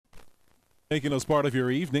Making us part of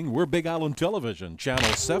your evening, we're Big Island Television,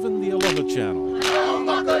 Channel 7, the 11th channel.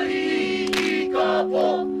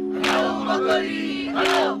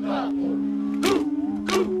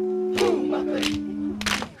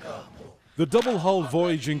 The double-hull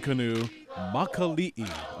voyaging canoe, Makali'i,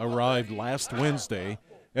 arrived last Wednesday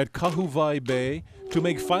at Hawai Bay to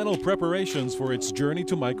make final preparations for its journey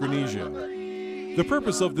to Micronesia. The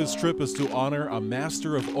purpose of this trip is to honor a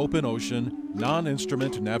master of open ocean,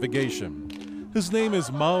 non-instrument navigation. His name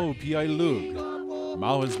is Mau Piailug.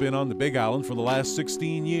 Mau has been on the Big Island for the last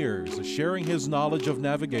 16 years, sharing his knowledge of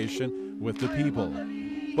navigation with the people.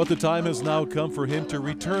 But the time has now come for him to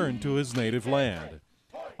return to his native land.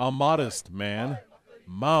 A modest man,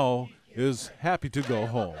 Mau is happy to go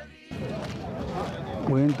home.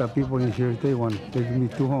 When the people in here, they want to take me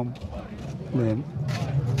to home, then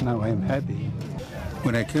now I'm happy.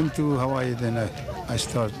 When I came to Hawaii, then I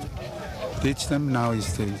start teach them. Now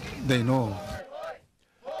they know.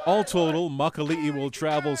 All total, Makali'i will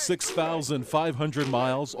travel 6,500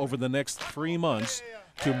 miles over the next 3 months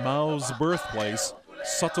to Mau's birthplace,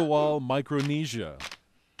 Satawal, Micronesia.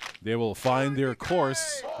 They will find their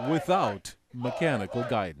course without mechanical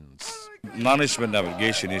guidance. Non-instrument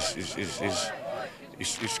navigation is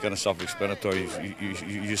kind of self-explanatory.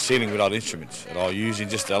 You're sailing without instruments at all. You're using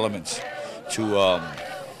just the elements to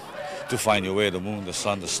find your way: the moon, the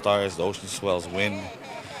sun, the stars, the ocean swells, wind,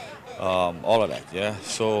 all of that. Yeah.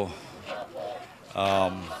 So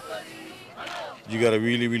you got to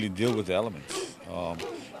really deal with the elements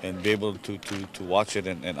and be able to watch it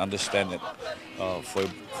and understand it for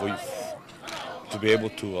you to be able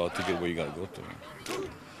to get where you got to go to.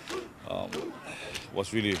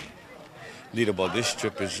 What's really neat about this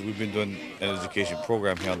trip is we've been doing an education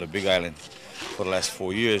program here on the Big Island for the last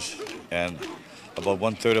 4 years, and about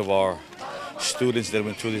 1/3 of our students that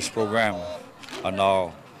went through this program are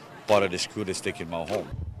now part of this crew that's taking Mau home.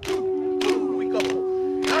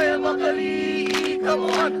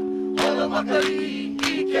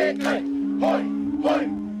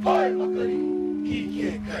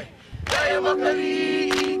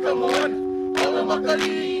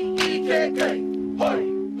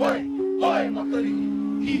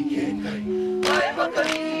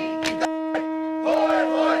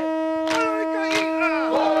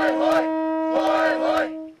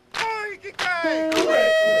 Hey!